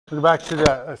Go back to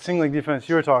that single leg defense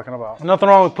you were talking about. Nothing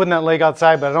wrong with putting that leg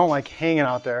outside, but I don't like hanging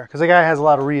out there because the guy has a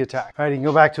lot of re-attack. Right, he can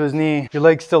go back to his knee, your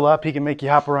leg's still up, he can make you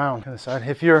hop around to the side.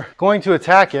 If you're going to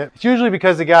attack it, it's usually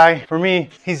because the guy, for me,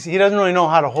 he doesn't really know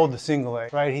how to hold the single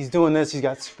leg, right? He's doing this, he's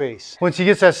got space. Once he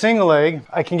gets that single leg,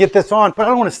 I can get this on, but I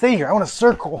don't want to stay here. I want to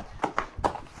circle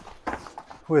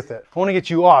with it. I want to get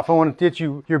you off. I want to get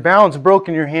you, your balance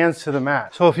broken, your hands to the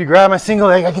mat. So if you grab my single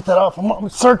leg, I get that off. I'm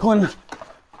circling.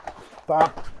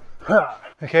 Bop.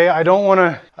 Okay, I don't want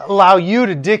to allow you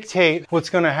to dictate what's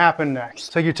going to happen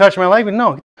next. So you touch my leg, but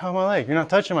no, get out of my leg. You're not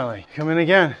touching my leg. Come in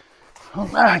again. Oh,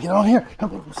 get on here.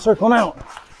 I'm circling out.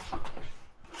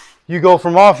 You go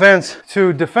from offense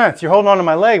to defense. You're holding on to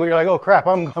my leg, but you're like, oh crap,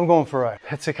 I'm going for it.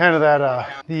 It's a kind of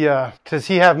that, does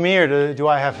he have me or do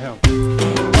I have him?